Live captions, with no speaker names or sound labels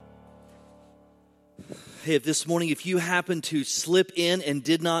Hey, this morning, if you happen to slip in and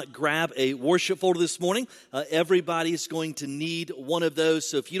did not grab a worship folder this morning, everybody's going to need one of those.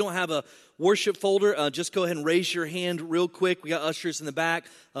 So if you don't have a worship folder, just go ahead and raise your hand real quick. We got ushers in the back.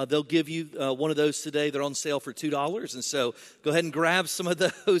 They'll give you one of those today. They're on sale for $2. And so go ahead and grab some of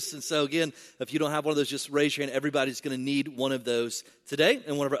those. And so again, if you don't have one of those, just raise your hand. Everybody's going to need one of those today,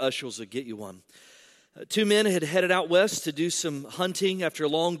 and one of our ushers will get you one. Two men had headed out west to do some hunting. After a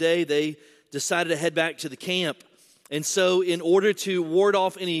long day, they decided to head back to the camp. And so in order to ward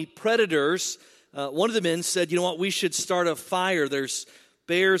off any predators, one of the men said, you know what, we should start a fire. There's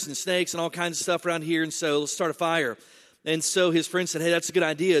bears and snakes and all kinds of stuff around here, and so let's start a fire. And so his friend said, hey, that's a good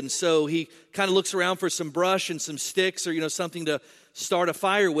idea. And so he kind of looks around for some brush and some sticks or, something to start a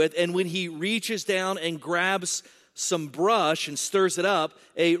fire with. And when he reaches down and grabs some brush and stirs it up,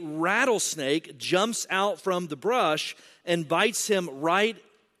 a rattlesnake jumps out from the brush and bites him right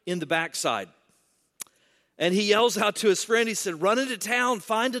in the backside. And he yells out to his friend, he said, run into town,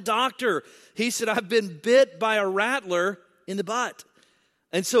 find a doctor. He said, I've been bit by a rattler in the butt.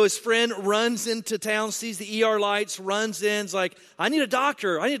 And so his friend runs into town, sees the ER lights, runs in, is like, I need a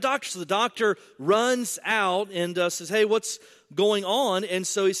doctor. So the doctor runs out and says, hey, what's going on? And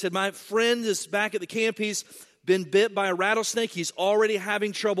so he said, my friend is back at the camp. He's been bit by a rattlesnake. He's already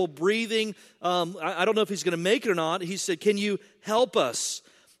having trouble breathing. I don't know if he's going to make it or not. He said, can you help us?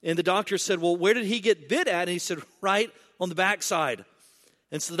 And the doctor said, well, where did he get bit at? And he said, right on the backside.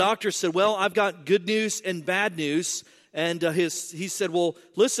 And so the doctor said, well, I've got good news and bad news. And he said, well,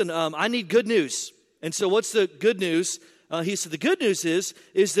 listen, I need good news. And so what's the good news? He said, the good news is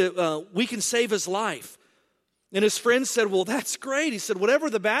that we can save his life. And his friend said, well, that's great. He said, whatever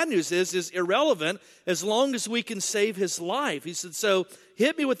the bad news is irrelevant as long as we can save his life. He said, so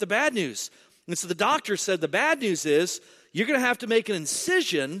hit me with the bad news. And so the doctor said, the bad news is you're going to have to make an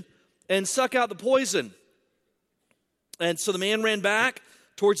incision and suck out the poison. And so the man ran back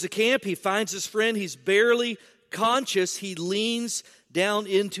towards the camp. He finds his friend. He's barely conscious. He leans down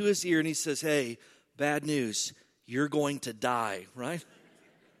into his ear and he says, hey, bad news. You're going to die, right?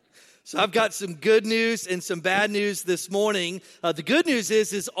 So I've got some good news and some bad news this morning. The good news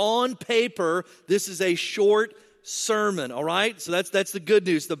is on paper, this is a short sermon, all right? So that's the good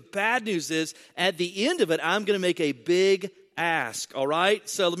news. The bad news is at the end of it, I'm going to make a big ask, all right?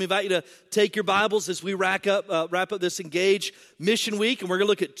 So let me invite you to take your Bibles as we wrap up this Engage Mission Week, and we're going to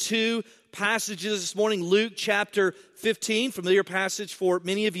look at two passages this morning. Luke chapter 15, familiar passage for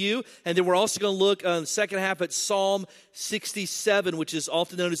many of you, and then we're also going to look on the second half at Psalm 67, which is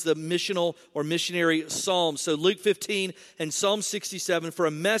often known as the missional or missionary psalm. So Luke 15 and Psalm 67 for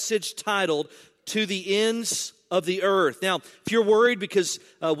a message titled, To the Ends of the Earth. Now, if you're worried because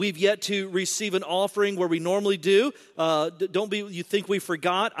we've yet to receive an offering where we normally do, you think we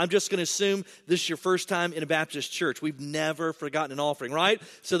forgot. I'm just going to assume this is your first time in a Baptist church. We've never forgotten an offering, right?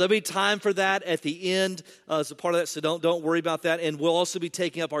 So there'll be time for that at the end as a part of that, so don't worry about that. And we'll also be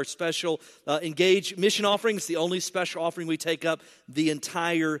taking up our special Engage mission offering. It's the only special offering we take up the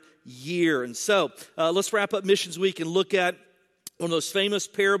entire year. And so let's wrap up Missions Week and look at one of those famous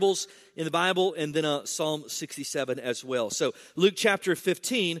parables in the Bible, and then Psalm 67 as well. So Luke chapter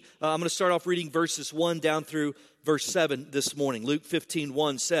 15, I'm going to start off reading verses 1 down through verse 7 this morning. Luke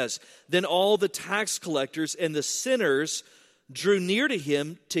 15:1 says, Then all the tax collectors and the sinners drew near to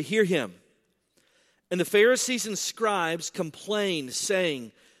him to hear him. And the Pharisees and scribes complained,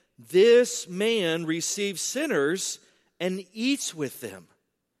 saying, This man receives sinners and eats with them.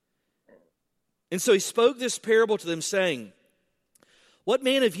 And so he spoke this parable to them, saying, What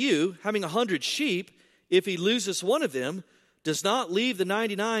man of you, having 100 sheep, if he loses one of them, does not leave the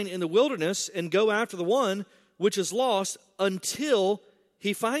 99 in the wilderness and go after the one which is lost until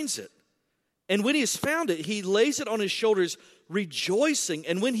he finds it? And when he has found it, he lays it on his shoulders, rejoicing.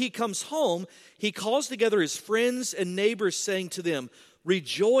 And when he comes home, he calls together his friends and neighbors, saying to them,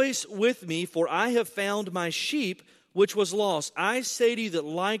 Rejoice with me, for I have found my sheep which was lost. I say to you that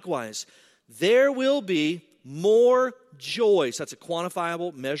likewise there will be more joy, so that's a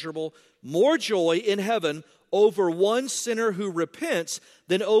quantifiable, measurable, more joy in heaven over one sinner who repents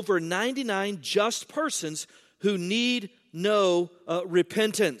than over 99 just persons who need no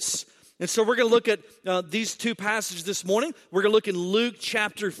repentance. And so we're going to look at these two passages this morning. We're going to look in Luke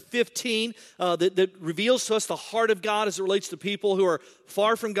chapter 15 that reveals to us the heart of God as it relates to people who are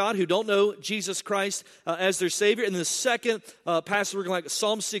far from God, who don't know Jesus Christ as their Savior. And the second passage we're going to look at,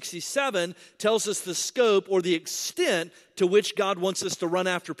 Psalm 67, tells us the scope or the extent to which God wants us to run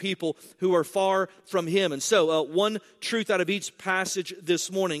after people who are far from Him. And so one truth out of each passage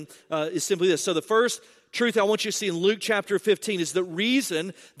this morning is simply this. So the first truth I want you to see in Luke chapter 15 is the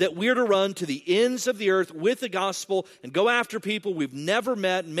reason that we're to run to the ends of the earth with the gospel and go after people we've never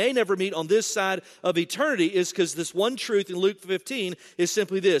met, may never meet on this side of eternity is because this one truth in Luke 15 is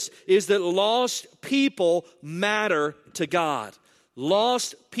simply this, is that lost people matter to God.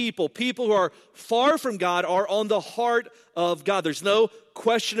 Lost people, people who are far from God, are on the heart of God. There's no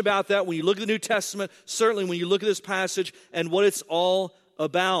question about that when you look at the New Testament, certainly when you look at this passage and what it's all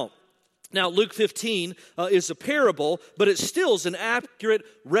about. Now, Luke 15 is a parable, but it still is an accurate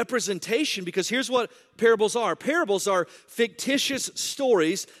representation because here's what parables are. Parables are fictitious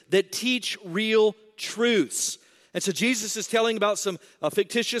stories that teach real truths. And so Jesus is telling about some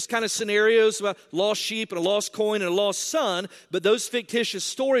fictitious kind of scenarios about lost sheep and a lost coin and a lost son, but those fictitious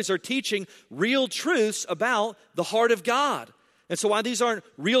stories are teaching real truths about the heart of God. And so while these aren't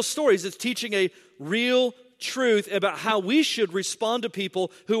real stories, it's teaching a real truth about how we should respond to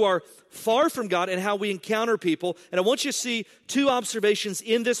people who are far from God and how we encounter people. And I want you to see two observations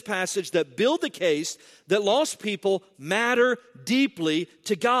in this passage that build the case that lost people matter deeply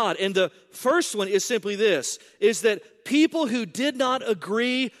to God. And the first one is simply this, is that people who did not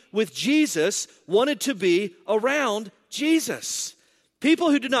agree with Jesus wanted to be around Jesus.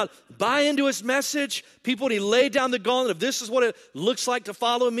 People who did not buy into his message, people when he laid down the gauntlet of this is what it looks like to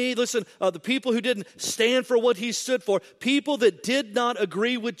follow me. Listen, the people who didn't stand for what he stood for, people that did not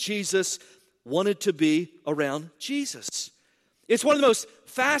agree with Jesus wanted to be around Jesus. It's one of the most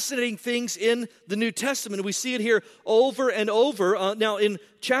fascinating things in the New Testament. We see it here over and over. Now in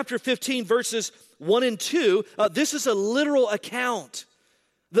chapter 15, verses 1 and 2, this is a literal account.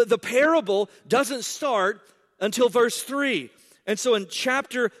 The parable doesn't start until verse 3. And so in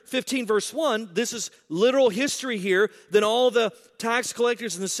chapter 15, verse 1, this is literal history here. Then all the tax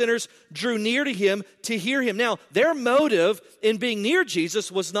collectors and the sinners drew near to him to hear him. Now, their motive in being near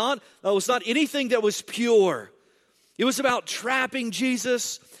Jesus was not anything that was pure. It was about trapping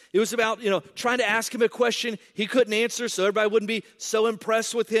Jesus. It was about, trying to ask him a question he couldn't answer so everybody wouldn't be so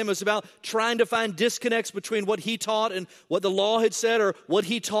impressed with him. It was about trying to find disconnects between what he taught and what the law had said or what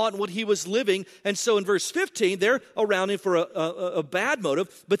he taught and what he was living. And so in verse 15, they're around him for a bad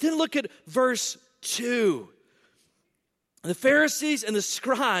motive. But then look at verse 2. The Pharisees and the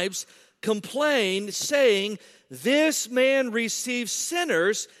scribes complained, saying, "This man receives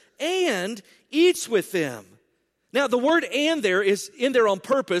sinners and eats with them." Now, the word "and" there is in there on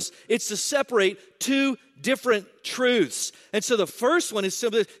purpose. It's to separate two different truths. And so the first one is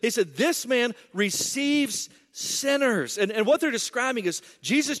simply, he said, this man receives sinners. And what they're describing is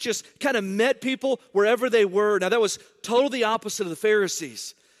Jesus just kind of met people wherever they were. Now, that was totally opposite of the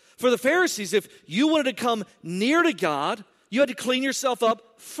Pharisees. For the Pharisees, if you wanted to come near to God, you had to clean yourself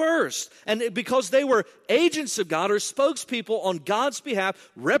up first. And because they were agents of God or spokespeople on God's behalf,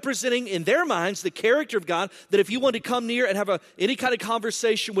 representing in their minds the character of God, that if you wanted to come near and have any kind of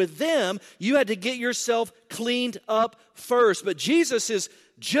conversation with them, you had to get yourself cleaned up first. But Jesus is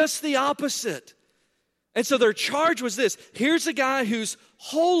just the opposite. And so their charge was this. Here's a guy who's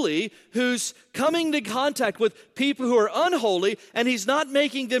holy, who's coming into contact with people who are unholy, and he's not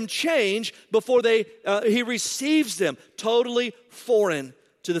making them change before he receives them. Totally foreign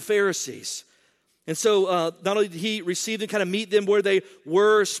to the Pharisees. And so not only did he receive them, kind of meet them where they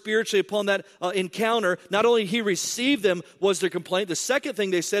were spiritually upon that encounter, not only did he receive them was their complaint. The second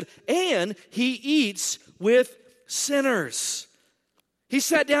thing they said, and he eats with sinners. He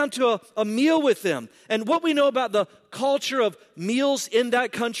sat down to a meal with them. And what we know about the culture of meals in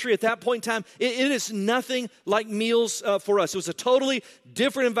that country at that point in time, it is nothing like meals for us. It was a totally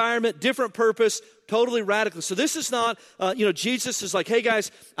different environment, different purpose, totally radical. So this is not, Jesus is like, hey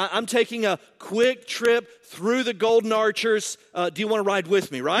guys, I'm taking a quick trip through the Golden Arches. Do you want to ride with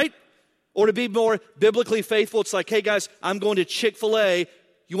me, right? Or to be more biblically faithful, it's like, hey guys, I'm going to Chick-fil-A.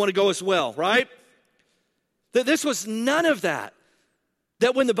 You want to go as well, right? This was none of that.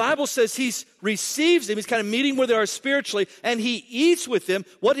 That when the Bible says he receives them, he's kind of meeting where they are spiritually, and he eats with them,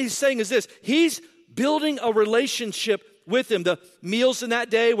 what he's saying is this, he's building a relationship with them. The meals in that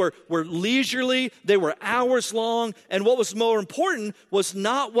day were leisurely, they were hours long, and what was more important was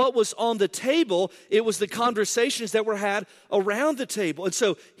not what was on the table, it was the conversations that were had around the table. And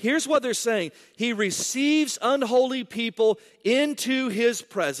so here's what they're saying, he receives unholy people into his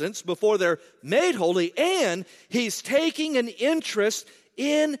presence before they're made holy, and he's taking an interest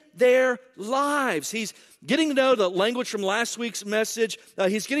in their lives. He's getting to know the language from last week's message.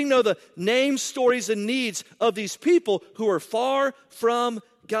 He's getting to know the names, stories, and needs of these people who are far from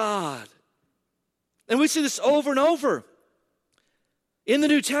God. And we see this over and over in the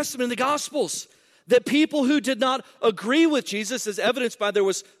New Testament, in the Gospels, That people who did not agree with Jesus, as evidenced by there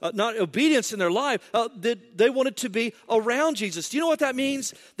was not obedience in their life, that they wanted to be around Jesus. Do you know what that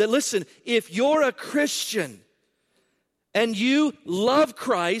means? That listen, if you're a Christian and you love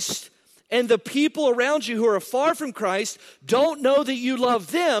Christ, and the people around you who are far from Christ don't know that you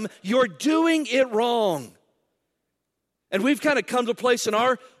love them, you're doing it wrong. And we've kind of come to a place in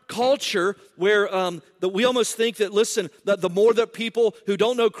our culture where that we almost think that, listen, that the more that people who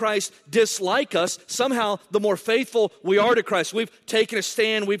don't know Christ dislike us, somehow the more faithful we are to Christ. We've taken a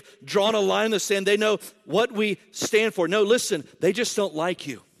stand. We've drawn a line in the sand. They know what we stand for. No, listen, they just don't like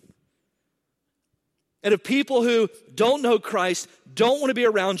you. And if people who don't know Christ don't want to be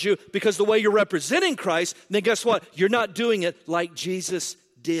around you because the way you're representing Christ, then guess what? You're not doing it like Jesus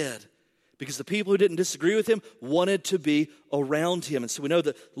did. Because the people who didn't disagree with him wanted to be around him. And so we know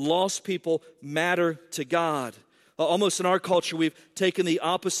that lost people matter to God. Almost in our culture, we've taken the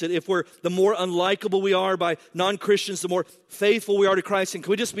opposite. If the more unlikable we are by non-Christians, the more faithful we are to Christ. And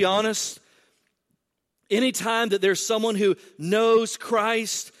can we just be honest? Anytime that there's someone who knows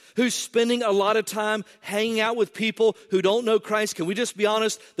Christ, who's spending a lot of time hanging out with people who don't know Christ, can we just be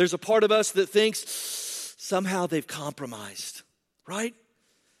honest? There's a part of us that thinks somehow they've compromised, right?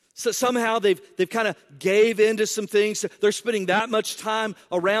 So somehow they've kind of gave into some things. They're spending that much time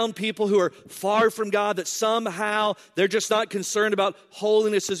around people who are far from God that somehow they're just not concerned about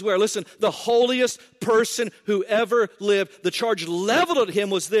holiness as well. Listen, the holiest person who ever lived, the charge leveled at him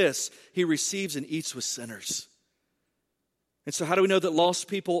was this: he receives and eats with sinners. And so how do we know that lost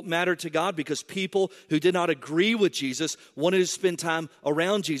people matter to God? Because people who did not agree with Jesus wanted to spend time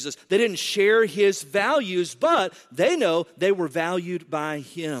around Jesus. They didn't share his values, but they know they were valued by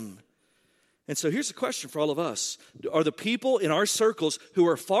him. And so here's a question for all of us. Are the people in our circles who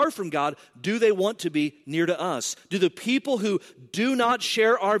are far from God, do they want to be near to us? Do the people who do not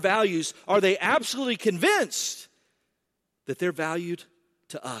share our values, are they absolutely convinced that they're valued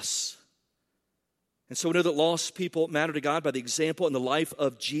to us? And so we know that lost people matter to God by the example and the life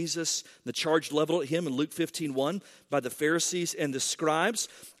of Jesus, the charge leveled at him in Luke 15:1 by the Pharisees and the scribes.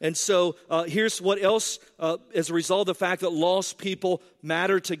 And so here's what else, as a result of the fact that lost people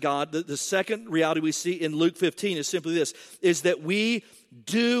matter to God. The second reality we see in Luke 15 is simply this, is that we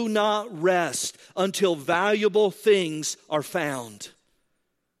do not rest until valuable things are found.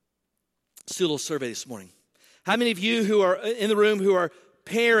 Let's do a little survey this morning. How many of you who are in the room who are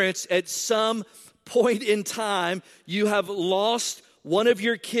parents at some point in time, you have lost one of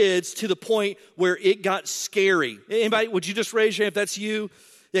your kids to the point where it got scary? Anybody, would you just raise your hand if that's you?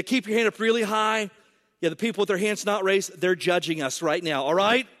 Yeah, keep your hand up really high. Yeah, the people with their hands not raised, they're judging us right now, all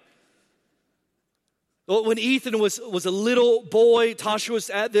right? Well, when Ethan was a little boy, Tasha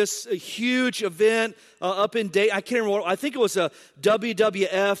was at this huge event up in Dayton. I can't remember, I think it was a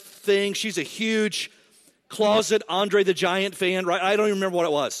WWF thing. She's a huge closet Andre the Giant fan, right? I don't even remember what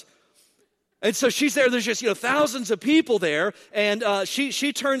it was. And so she's there, there's just, thousands of people there, and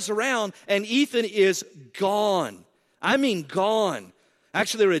she turns around, and Ethan is gone. I mean gone.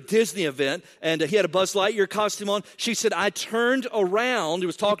 Actually, they were at a Disney event, and he had a Buzz Lightyear costume on. She said, I turned around, he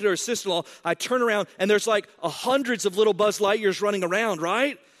was talking to her sister-in-law, I turned around, and there's like hundreds of little Buzz Lightyears running around,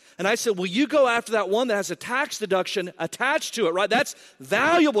 right? And I said, well, you go after that one that has a tax deduction attached to it, right? That's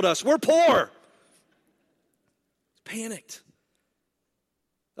valuable to us. We're poor. Panicked.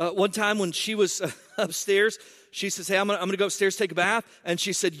 One time when she was upstairs, she says, hey, I'm going to go upstairs, take a bath. And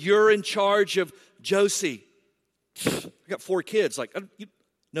she said, you're in charge of Josie. I got 4 kids. Like,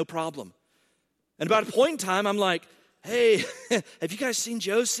 no problem. And about a point in time, I'm like, hey, have you guys seen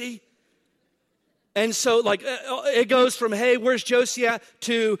Josie? And so, like, it goes from, hey, where's Josie at,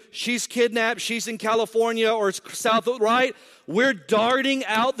 to she's kidnapped, she's in California or south, right? We're darting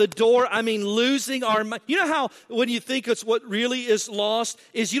out the door. I mean, losing our mind. You know how when you think it's what really is lost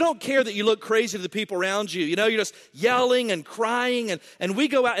is you don't care that you look crazy to the people around you. You're just yelling and crying, and we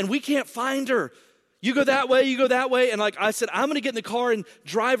go out and we can't find her. You go that way, you go that way. And like I said, I'm going to get in the car and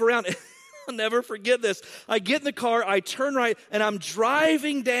drive around. I'll never forget this. I get in the car, I turn right, and I'm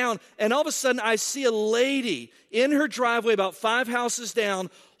driving down, and all of a sudden I see a lady in her driveway about 5 houses down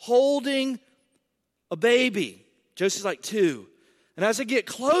holding a baby. Josie's like 2. And as I get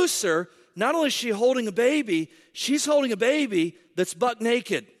closer, not only is she holding a baby, she's holding a baby that's buck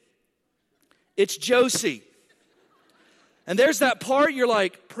naked. It's Josie. And there's that part you're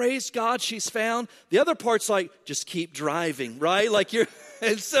like, praise God, she's found. The other part's like, just keep driving, right?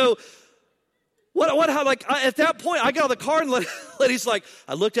 And so at that point, I got out of the car, and lady's like,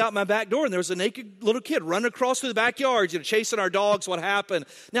 I looked out my back door, and there was a naked little kid running across through the backyard, chasing our dogs. What happened?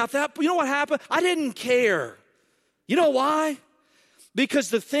 Now, you know what happened? I didn't care. You know why? Because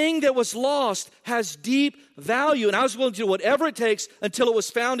the thing that was lost has deep value. And I was willing to do whatever it takes until it was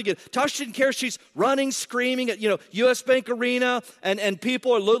found again. Tasha didn't care. She's running, screaming at, U.S. Bank Arena, and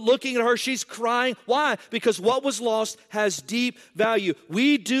people are looking at her. She's crying. Why? Because what was lost has deep value.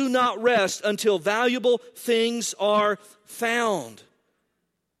 We do not rest until valuable things are found.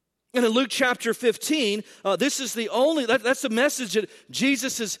 And in Luke chapter 15, this is that's the message that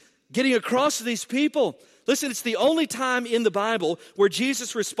Jesus is getting across to these people. Listen, it's the only time in the Bible where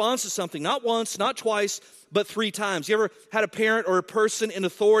Jesus responds to something, not once, not twice, but 3 times. You ever had a parent or a person in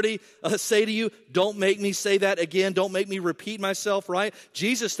authority say to you, don't make me say that again, don't make me repeat myself, right?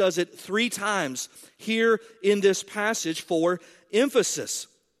 Jesus does it 3 times here in this passage for emphasis.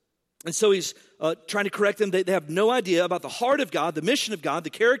 And so he's trying to correct them. They have no idea about the heart of God, the mission of God,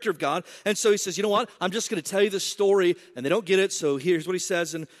 the character of God. And so he says, you know what? I'm just going to tell you this story. And they don't get it. So here's what he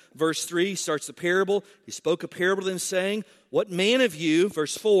says in verse 3. He starts the parable. He spoke a parable to them saying, what man of you,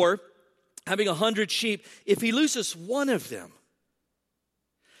 verse 4, having 100 sheep, if he loses one of them,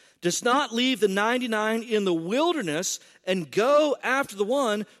 does not leave the 99 in the wilderness and go after the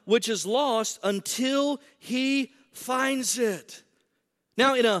one which is lost until he finds it?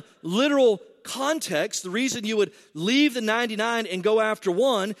 Now, in a literal context, the reason you would leave the 99 and go after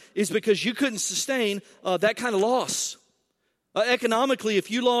one is because you couldn't sustain that kind of loss. Economically, if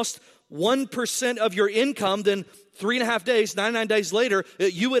you lost 1% of your income, then 3.5 days, 99 days later,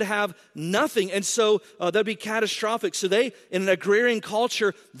 you would have nothing. And so that'd be catastrophic. So they, in an agrarian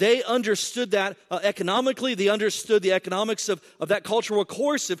culture, they understood that economically. They understood the economics of that culture. Well, of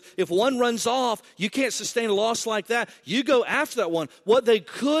course, if one runs off, you can't sustain a loss like that. You go after that one. What they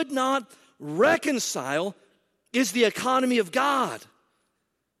could not reconcile is the economy of God.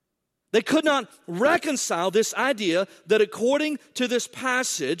 They could not reconcile this idea that according to this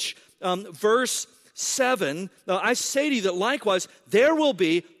passage, verse 7, I say to you that likewise there will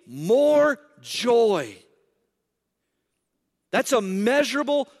be more joy. That's a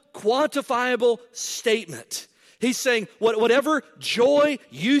measurable, quantifiable statement. He's saying, whatever joy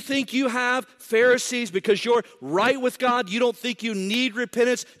you think you have, Pharisees, because you're right with God, you don't think you need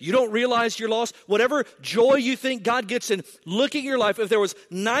repentance, you don't realize you're lost, whatever joy you think God gets in looking at your life, if there was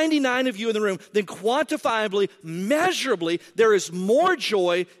 99 of you in the room, then quantifiably, measurably, there is more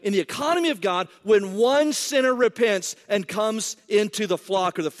joy in the economy of God when one sinner repents and comes into the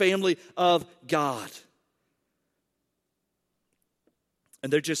flock or the family of God.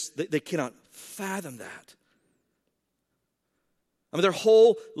 And they cannot fathom that. I mean, their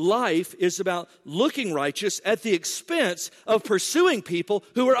whole life is about looking righteous at the expense of pursuing people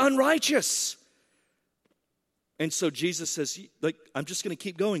who are unrighteous. And so Jesus says, I'm just going to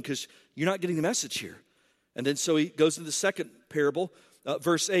keep going because you're not getting the message here. And then so he goes into the second parable,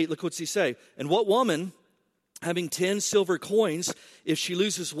 verse 8. Look what's he say. And what woman, having 10 silver coins, if she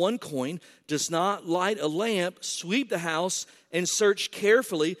loses one coin, does not light a lamp, sweep the house, and search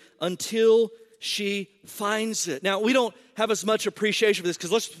carefully until she finds it? Now, we don't have as much appreciation for this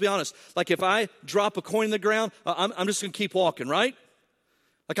because let's be honest. Like if I drop a coin in the ground, I'm just going to keep walking, right?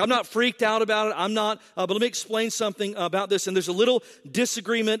 Like I'm not freaked out about it. I'm not. But let me explain something about this. And there's a little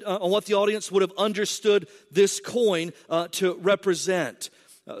disagreement on what the audience would have understood this coin to represent.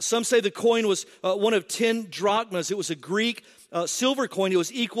 Some say the coin was one of 10 drachmas. It was a Greek silver coin. It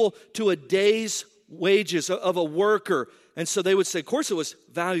was equal to a day's wages of a worker. And so they would say, of course, it was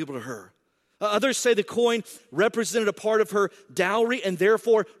valuable to her. Others say the coin represented a part of her dowry and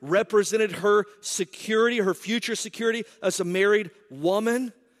therefore represented her security, her future security as a married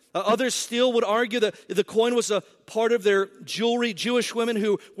woman. Others still would argue that the coin was a part of their jewelry. Jewish women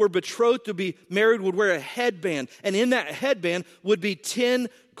who were betrothed to be married would wear a headband, and in that headband would be 10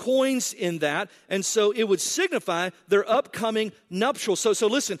 coins in that, and so it would signify their upcoming nuptials. So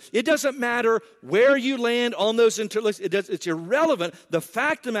listen, it doesn't matter where you land on those it's irrelevant. The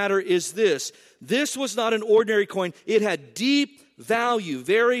fact of the matter is this was not an ordinary coin. It had deep value,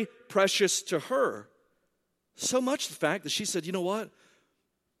 very precious to her. So much the fact that she said, you know what?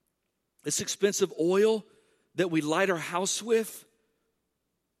 This expensive oil that we light our house with,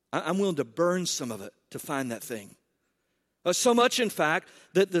 I'm willing to burn some of it to find that thing. So much, in fact,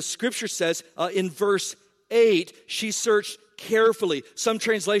 that the scripture says in verse 8, she searched carefully. Some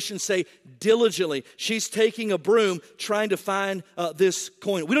translations say diligently. She's taking a broom trying to find this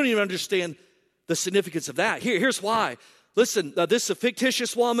coin. We don't even understand the significance of that. Here's why. Listen, this is a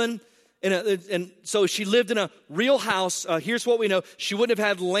fictitious woman. And so she lived in a real house. Here's what we know. She wouldn't have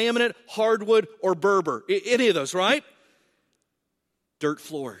had laminate, hardwood, or Berber. Any of those, right? Dirt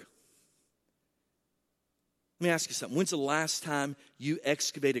floor. Let me ask you something. When's the last time you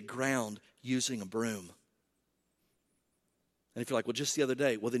excavated ground using a broom? And if you're like, well, just the other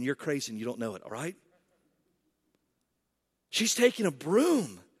day, well, then you're crazy and you don't know it, all right? She's taking a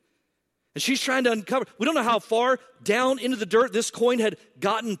broom. And she's trying to uncover. We don't know how far down into the dirt this coin had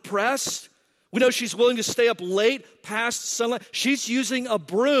gotten pressed. We know she's willing to stay up late past sunlight. She's using a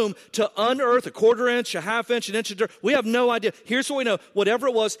broom to unearth a quarter inch, a half inch, an inch of dirt. We have no idea. Here's what we know. Whatever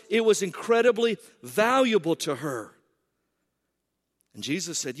it was incredibly valuable to her. And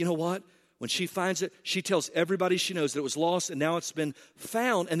Jesus said, you know what? When she finds it, she tells everybody she knows that it was lost and now it's been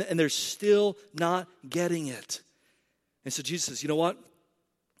found, and they're still not getting it. And so Jesus says, you know what?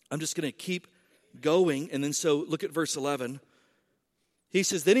 I'm just going to keep going. And then so look at verse 11. He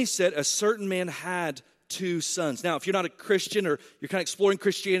says, then he said, a certain man had 2 sons. Now, if you're not a Christian or you're kind of exploring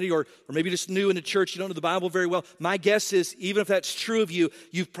Christianity or maybe just new in the church, you don't know the Bible very well, my guess is even if that's true of you,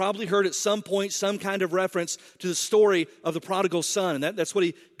 you've probably heard at some point some kind of reference to the story of the prodigal son. And that's what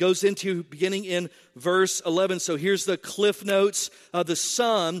he goes into beginning in verse 11. So here's the cliff notes. The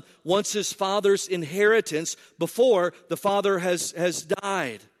son wants his father's inheritance before the father has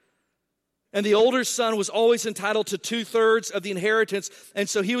died. And the older son was always entitled to 2/3 of the inheritance, and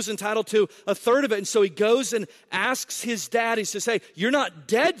so he was entitled to 1/3 of it. And so he goes and asks his dad, he says, hey, you're not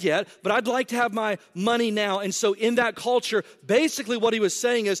dead yet, but I'd like to have my money now. And so in that culture, basically what he was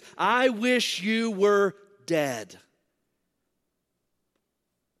saying is, I wish you were dead.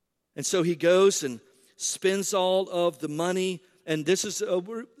 And so he goes and spends all of the money, and this is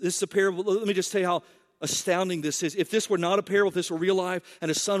a parable. Let me just tell you how astounding this is. If this were not a parable, if this were real life, and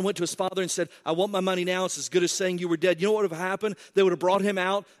a son went to his father and said, I want my money now, it's as good as saying you were dead, you know what would have happened? They would have brought him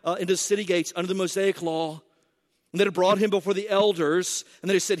out into the city gates under the Mosaic law, and they'd have brought him before the elders, and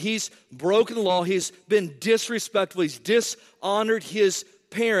they said, he's broken the law, he's been disrespectful, he's dishonored his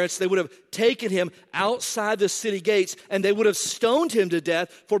parents. They would have taken him outside the city gates, and they would have stoned him to death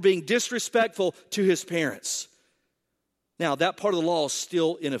for being disrespectful to his parents. Now, that part of the law is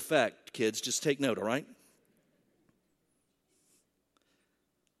still in effect, kids. Just take note, all right?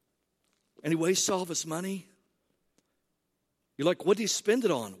 And he wastes all of his money. You're like, what did he spend it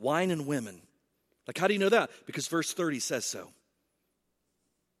on? Wine and women. Like, how do you know that? Because verse 30 says so.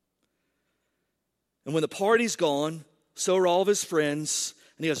 And when the party's gone, so are all of his friends,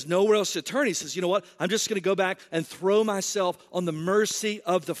 and he has nowhere else to turn. He says, you know what? I'm just going to go back and throw myself on the mercy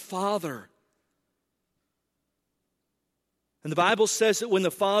of the Father. And the Bible says that when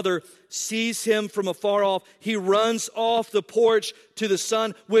the father sees him from afar off, he runs off the porch to the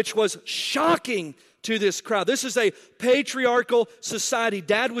son, which was shocking to this crowd. This is a patriarchal society.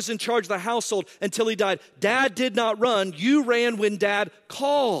 Dad was in charge of the household until he died. Dad did not run. You ran when Dad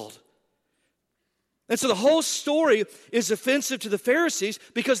called. And so the whole story is offensive to the Pharisees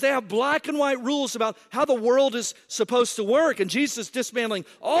because they have black and white rules about how the world is supposed to work. And Jesus is dismantling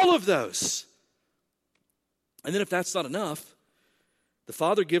all of those. And then if that's not enough, the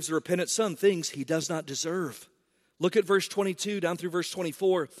father gives the repentant son things he does not deserve. Look at verse 22 down through verse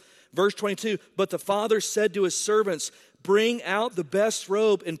 24. Verse 22, but the father said to his servants, bring out the best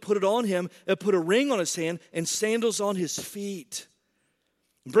robe and put it on him, and put a ring on his hand and sandals on his feet.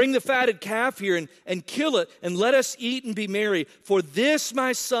 Bring the fatted calf here and kill it, and let us eat and be merry. For this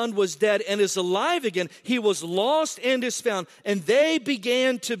my son was dead and is alive again. He was lost and is found. And they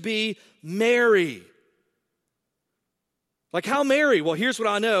began to be merry. Like, how merry? Well, here's what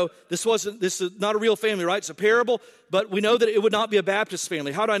I know. This is not a real family, right? It's a parable, but we know that it would not be a Baptist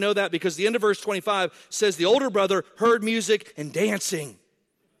family. How do I know that? Because the end of verse 25 says the older brother heard music and dancing.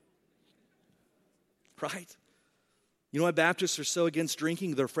 Right? You know why Baptists are so against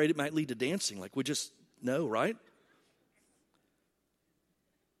drinking? They're afraid it might lead to dancing. Like, we just know, right?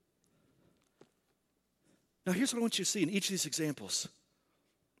 Now, here's what I want you to see in each of these examples.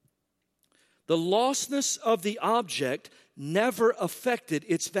 The lostness of the object never affected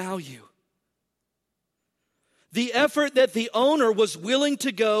its value. The effort that the owner was willing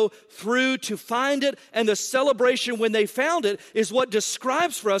to go through to find it and the celebration when they found it is what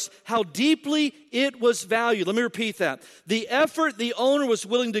describes for us how deeply it was valued. Let me repeat that. The effort the owner was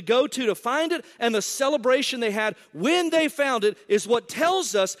willing to go to find it and the celebration they had when they found it is what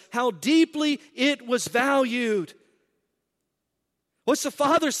tells us how deeply it was valued. What's the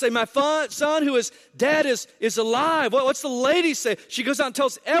father say? My son who is dead is alive. What's the lady say? She goes out and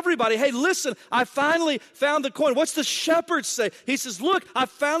tells everybody, hey, listen, I finally found the coin. What's the shepherd say? He says, look, I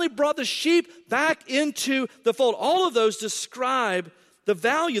finally brought the sheep back into the fold. All of those describe the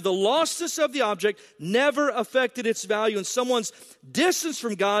value, the lostness of the object never affected its value. And someone's distance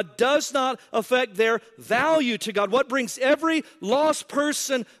from God does not affect their value to God. What brings every lost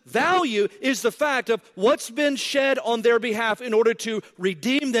person value is the fact of what's been shed on their behalf in order to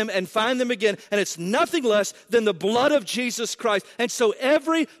redeem them and find them again. And it's nothing less than the blood of Jesus Christ. And so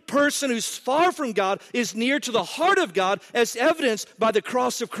every person who's far from God is near to the heart of God, as evidenced by the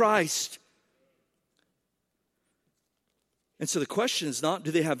cross of Christ. And so the question is not,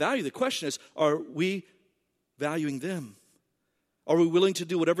 do they have value? The question is, are we valuing them? Are we willing to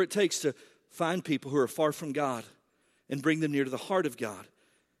do whatever it takes to find people who are far from God and bring them near to the heart of God?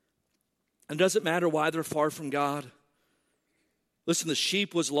 And it doesn't matter why they're far from God. Listen, the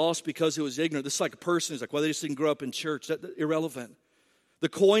sheep was lost because it was ignorant. This is like a person who's like, well, they just didn't grow up in church. That's irrelevant. The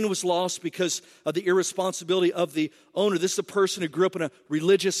coin was lost because of the irresponsibility of the owner. This is a person who grew up in a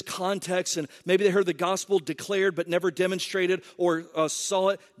religious context, and maybe they heard the gospel declared but never demonstrated, or saw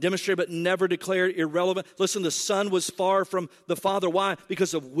it demonstrated but never declared. Irrelevant. Listen, the son was far from the father. Why?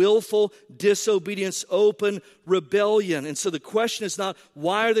 Because of willful disobedience, open rebellion. And so the question is not,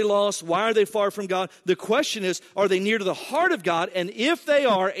 why are they lost? Why are they far from God? The question is, are they near to the heart of God? And if they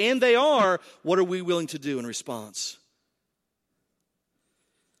are, what are we willing to do in response?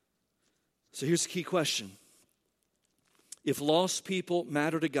 So here's the key question. If lost people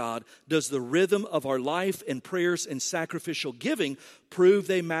matter to God, does the rhythm of our life and prayers and sacrificial giving prove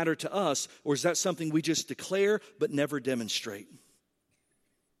they matter to us? Or is that something we just declare but never demonstrate?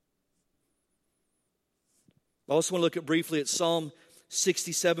 I also want to look briefly at Psalm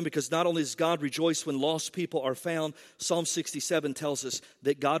 67, because not only does God rejoice when lost people are found, Psalm 67 tells us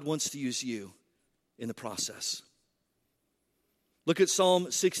that God wants to use you in the process. Look at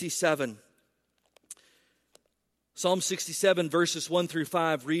Psalm 67. Psalm 67 verses 1 through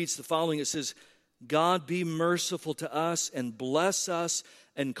 5 reads the following. It says, God be merciful to us and bless us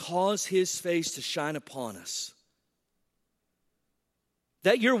and cause his face to shine upon us,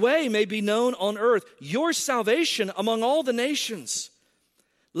 that your way may be known on earth, your salvation among all the nations.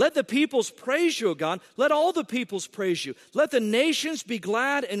 Let the peoples praise you, O God. Let all the peoples praise you. Let the nations be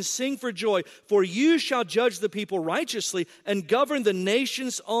glad and sing for joy. For you shall judge the people righteously and govern the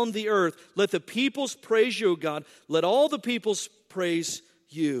nations on the earth. Let the peoples praise you, O God. Let all the peoples praise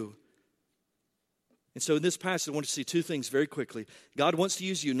you. And so in this passage, I want to see two things very quickly. God wants to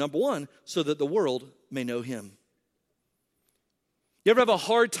use you, number one, so that the world may know him. You ever have a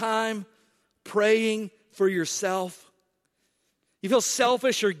hard time praying for yourself? You feel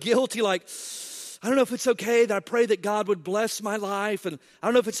selfish or guilty, like, I don't know if it's okay that I pray that God would bless my life, and I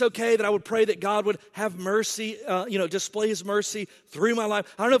don't know if it's okay that I would pray that God would have mercy, display his mercy through my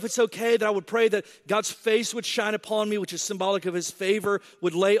life. I don't know if it's okay that I would pray that God's face would shine upon me, which is symbolic of his favor,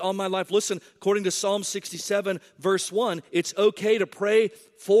 would lay on my life. Listen, according to Psalm 67, verse 1, it's okay to pray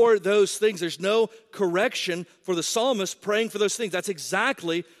for those things. There's no correction for the psalmist praying for those things. That's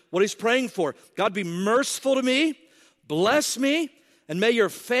exactly what he's praying for. God, be merciful to me. Bless me, and may your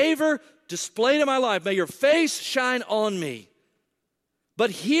favor display in my life. May your face shine on me. But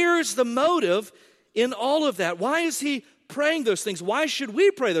here's the motive in all of that. Why is he praying those things? Why should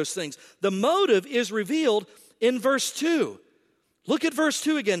we pray those things? The motive is revealed in verse 2. Look at verse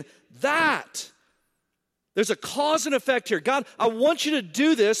 2 again. That. There's a cause and effect here. God, I want you to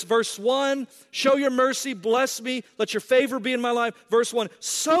do this. Verse 1, show your mercy, bless me, let your favor be in my life. Verse 1,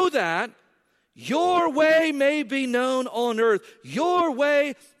 so that your way may be known on earth. Your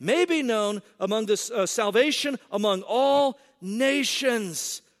way may be known among the salvation among all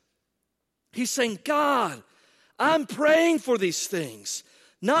nations. He's saying, God, I'm praying for these things.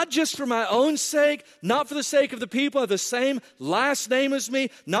 Not just for my own sake, not for the sake of the people who have the same last name as me,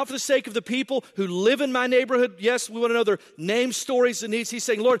 not for the sake of the people who live in my neighborhood. Yes, we want to know their names, stories, and needs. He's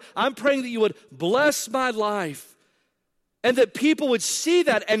saying, Lord, I'm praying that you would bless my life. And that people would see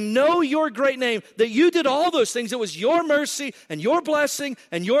that and know your great name, that you did all those things. It was your mercy and your blessing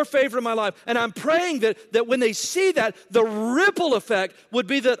and your favor in my life. And I'm praying that when they see that, the ripple effect would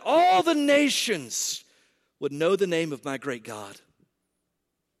be that all the nations would know the name of my great God.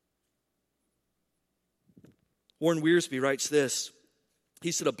 Warren Wiersbe writes this.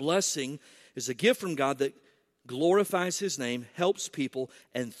 He said, a blessing is a gift from God that glorifies his name, helps people,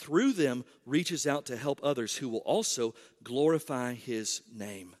 and through them reaches out to help others who will also glorify his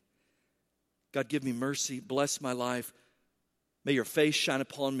name. God, give me mercy, bless my life. May your face shine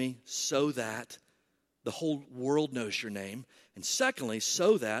upon me so that the whole world knows your name. And secondly,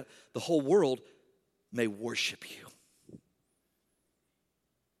 so that the whole world may worship you.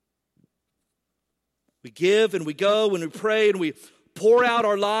 We give and we go and we pray and we pour out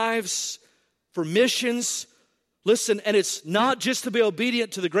our lives for missions, Listen, and it's not just to be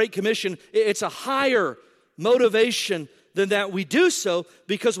obedient to the Great Commission. It's a higher motivation than that. We do so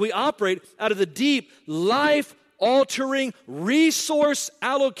because we operate out of the deep, life-altering, resource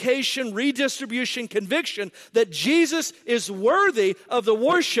allocation, redistribution, conviction that Jesus is worthy of the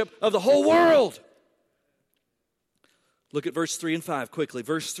worship of the whole world. Look at verse 3 and 5 quickly.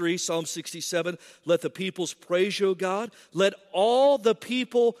 Verse 3, Psalm 67, let the peoples praise you, O God. Let all the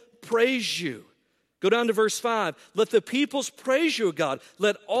people praise you. Go down to verse 5. Let the peoples praise you, O God.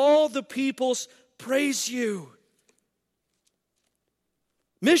 Let all the peoples praise you.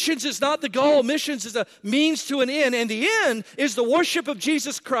 Missions is not the goal. Missions is a means to an end. And the end is the worship of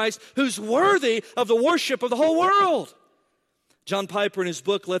Jesus Christ, who's worthy of the worship of the whole world. John Piper, in his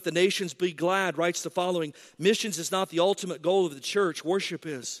book, Let the Nations Be Glad, writes the following: missions is not the ultimate goal of the church. Worship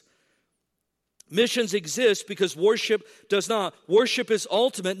is. Missions exist because worship does not. Worship is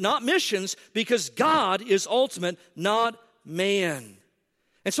ultimate, not missions, because God is ultimate, not man.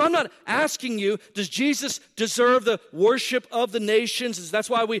 And so I'm not asking you, does Jesus deserve the worship of the nations? That's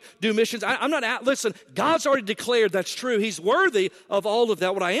why we do missions. Listen, God's already declared that's true. He's worthy of all of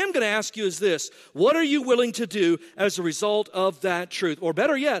that. What I am going to ask you is this: what are you willing to do as a result of that truth? Or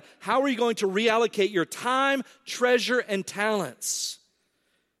better yet, how are you going to reallocate your time, treasure, and talents?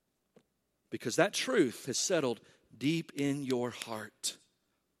 Because that truth has settled deep in your heart.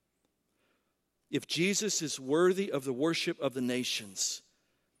 If Jesus is worthy of the worship of the nations,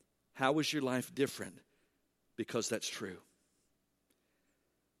 how is your life different? Because that's true.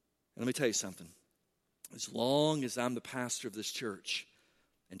 And let me tell you something. As long as I'm the pastor of this church,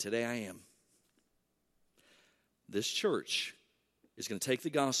 and today I am, this church is going to take the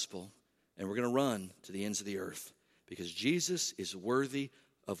gospel and we're going to run to the ends of the earth because Jesus is worthy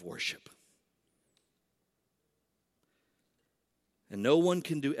of worship. And no one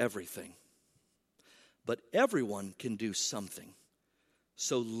can do everything, but everyone can do something.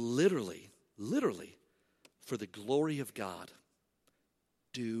 So literally, for the glory of God,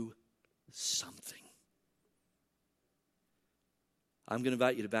 do something. I'm going to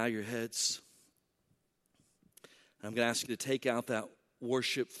invite you to bow your heads. I'm going to ask you to take out that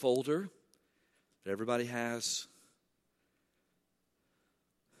worship folder that everybody has.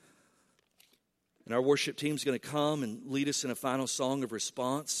 And our worship team is going to come and lead us in a final song of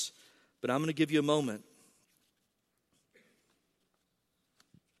response. But I'm going to give you a moment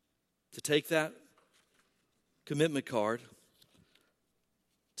to take that commitment card,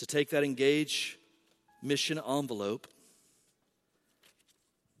 to take that Engage mission envelope,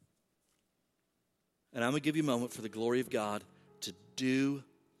 and I'm going to give you a moment for the glory of God to do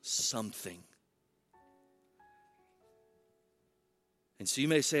something. And so you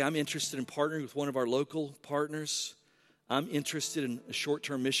may say, I'm interested in partnering with one of our local partners. I'm interested in a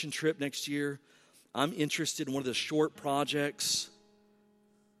short-term mission trip next year. I'm interested in one of the short projects.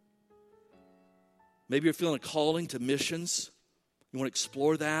 Maybe you're feeling a calling to missions. You want to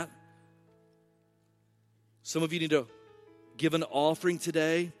explore that. Some of you need to give an offering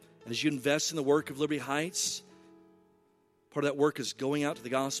today. And as you invest in the work of Liberty Heights, part of that work is going out to the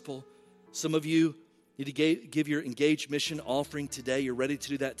gospel. Some of you need to give your Engage mission offering today. You're ready to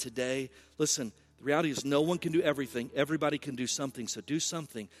do that today. Listen, the reality is no one can do everything. Everybody can do something. So do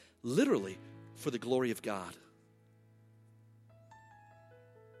something literally for the glory of God.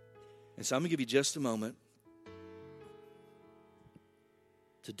 And so I'm going to give you just a moment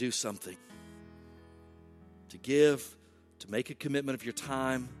to do something. To give, to make a commitment of your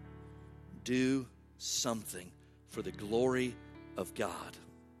time. Do something for the glory of God.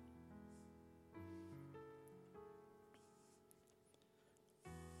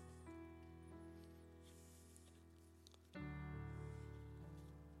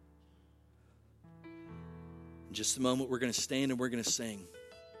 In just a moment, we're going to stand and we're going to sing.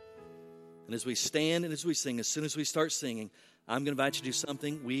 And as we stand and as we sing, as soon as we start singing, I'm going to invite you to do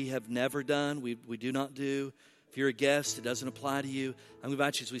something we have never done, we do not do. If you're a guest, it doesn't apply to you. I'm going to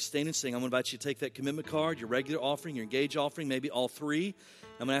invite you, as we stand and sing, I'm going to invite you to take that commitment card, your regular offering, your Engage offering, maybe all three.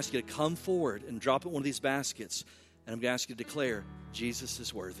 I'm going to ask you to come forward and drop it in one of these baskets. And I'm going to ask you to declare, Jesus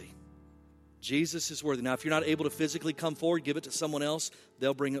is worthy. Jesus is worthy. Now, if you're not able to physically come forward, give it to someone else.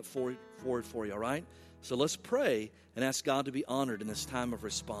 They'll bring it forward for you, all right? So let's pray and ask God to be honored in this time of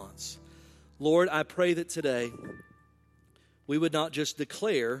response. Lord, I pray that today we would not just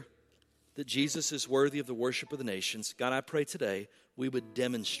declare that Jesus is worthy of the worship of the nations. God, I pray today we would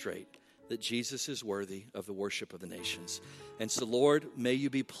demonstrate that Jesus is worthy of the worship of the nations. And so, Lord, may you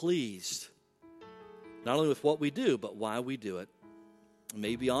be pleased not only with what we do, but why we do it. May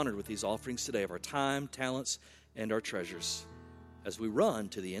you be honored with these offerings today of our time, talents, and our treasures. as we run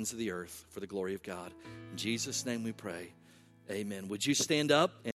to the ends of the earth for the glory of God. In Jesus' name we pray. Amen. Would you stand up?